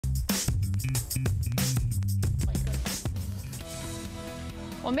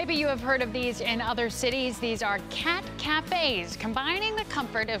Well, maybe you have heard of these in other cities. These are cat cafes, combining the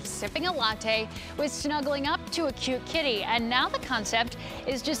comfort of sipping a latte with snuggling up to a cute kitty. And now the concept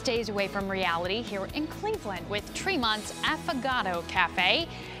is just days away from reality here in Cleveland with Tremont's Affogato Cafe.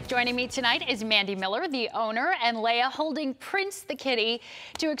 Joining me tonight is Mandy Miller, the owner, and Leia holding Prince the kitty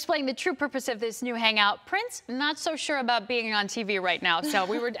to explain the true purpose of this new hangout. Prince, not so sure about being on TV right now. So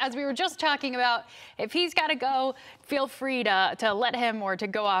as we were just talking about, if he's got to go, feel free to let him or to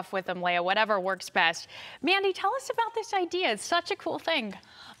go off with him, Leia, whatever works best. Mandy, tell us about this idea. It's such a cool thing.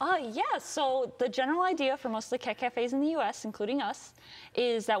 Yeah, so the general idea for most of the cat cafes in the US, including us,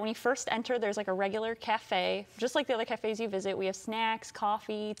 is that when you first enter, there's like a regular cafe. Just like the other cafes you visit, we have snacks,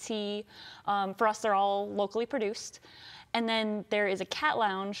 coffee, tea. For us, they're all locally produced. And then there is a cat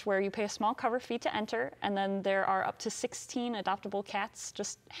lounge where you pay a small cover fee to enter, and then there are up to 16 adoptable cats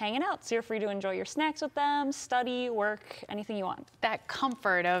just hanging out. So you're free to enjoy your snacks with them, study, work, anything you want. That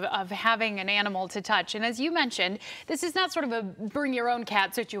comfort of having an animal to touch. And as you mentioned, this is not sort of a bring your own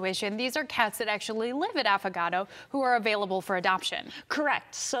cat situation. These are cats that actually live at Affogato who are available for adoption.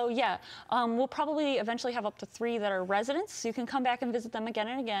 Correct. So yeah, we'll probably eventually have up to 3 that are residents. So you can come back and visit them again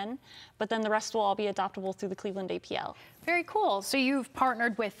and again, but then the rest will all be adoptable through the Cleveland APL. Very cool. So you've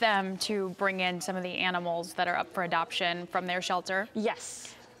partnered with them to bring in some of the animals that are up for adoption from their shelter?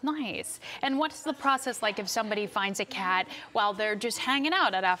 Yes. Nice. And what's the process like if somebody finds a cat while they're just hanging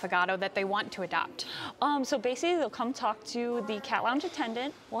out at Affogato that they want to adopt? So basically they'll come talk to the cat lounge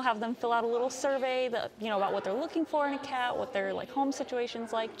attendant. We'll have them fill out a little survey that, about what they're looking for in a cat, what their home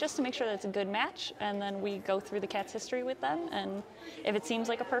situation's like, just to make sure that it's a good match. And then we go through the cat's history with them. And if it seems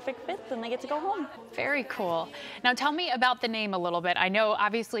like a perfect fit, then they get to go home. Very cool. Now tell me about the name a little bit. I know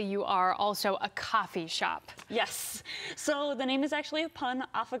obviously you are also a coffee shop. Yes. So the name is actually a pun.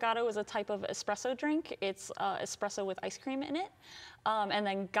 Affogato is a type of espresso drink. It's espresso with ice cream in it. And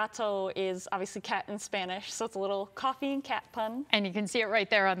then gato is obviously cat in Spanish, so it's a little coffee and cat pun. And you can see it right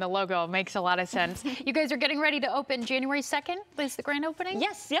there on the logo. It makes a lot of sense. You guys are getting ready to open January 2nd. Is the grand opening?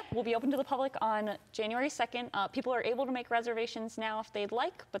 Yes, yep. We'll be open to the public on January 2nd. People are able to make reservations now if they'd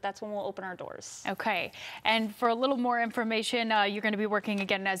like, but that's when we'll open our doors. Okay. And for a little more information, you're going to be working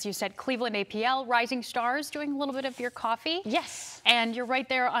again, as you said, Cleveland APL, Rising Stars, doing a little bit of your coffee. Yes. And you're right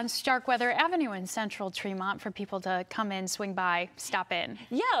there on Starkweather Avenue in Central Tremont for people to come in, swing by, stop in.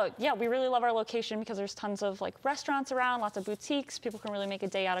 Yeah, we really love our location because there's tons of restaurants around, lots of boutiques. People can really make a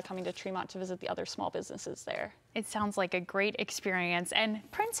day out of coming to Tremont to visit the other small businesses there. It sounds like a great experience, and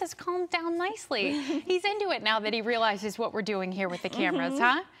Prince has calmed down nicely. He's into it now that he realizes what we're doing here with the cameras,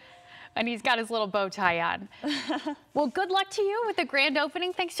 huh? And he's got his little bow tie on. Well, good luck to you with the grand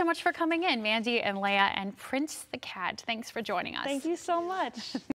opening. Thanks so much for coming in, Mandy and Leia and Prince the cat. Thanks for joining us. Thank you so much.